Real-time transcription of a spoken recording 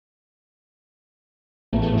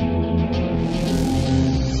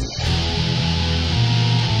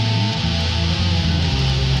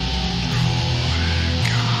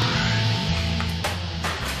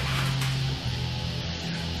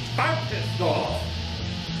off.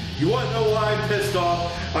 You want to know why I'm pissed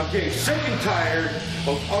off? I'm getting sick and tired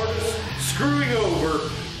of artists screwing over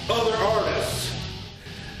other artists.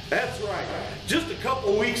 That's right. Just a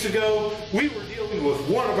couple of weeks ago, we were dealing with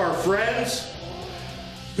one of our friends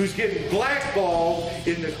who's getting blackballed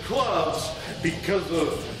in the clubs because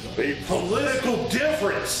of a political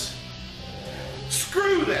difference.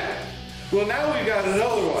 Screw that. Well, now we've got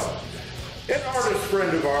another one. An artist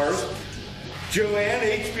friend of ours, Joanne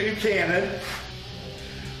H. Buchanan.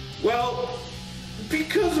 Well,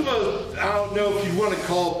 because of I don't know if you want to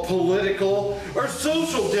call it political or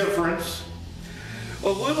social difference, a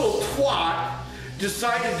little twat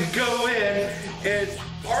decided to go in and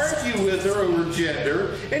argue with her over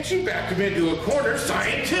gender, and she backed him into a corner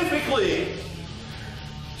scientifically.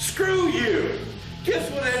 Screw you.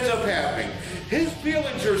 Guess what ends up happening? His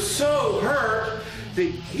feelings are so hurt that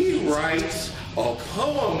he writes a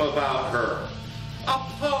poem about her. A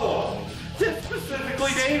poem that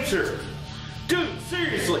specifically names her. Dude,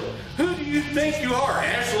 seriously, who do you think you are,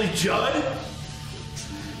 Ashley Judd?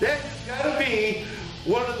 That's gotta be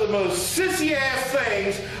one of the most sissy-ass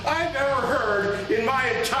things I've ever heard in my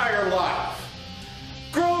entire life.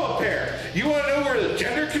 Grow a pair. You want to know where the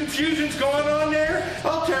gender confusion's going on there?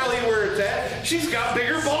 I'll tell you where it's at. She's got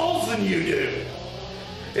bigger balls than you do.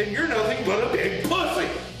 And you're nothing but a big pussy.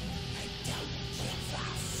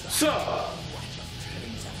 So,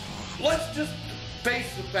 let's just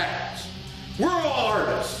face the facts. We're all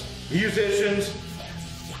artists, musicians,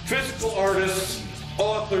 physical artists,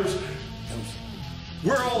 authors.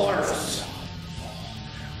 We're all artists.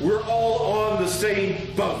 We're all on the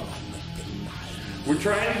same boat. We're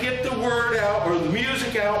trying to get the word out or the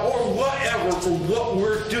music out or whatever for what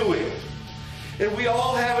we're doing. And we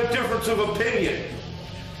all have a difference of opinion.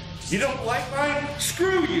 You don't like mine?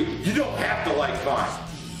 Screw you. You don't have to like mine.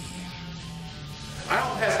 I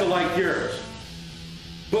don't have to like yours.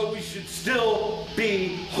 But we should still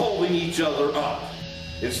be holding each other up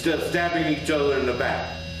instead of stabbing each other in the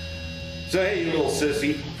back. So hey, you little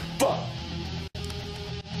sissy, fuck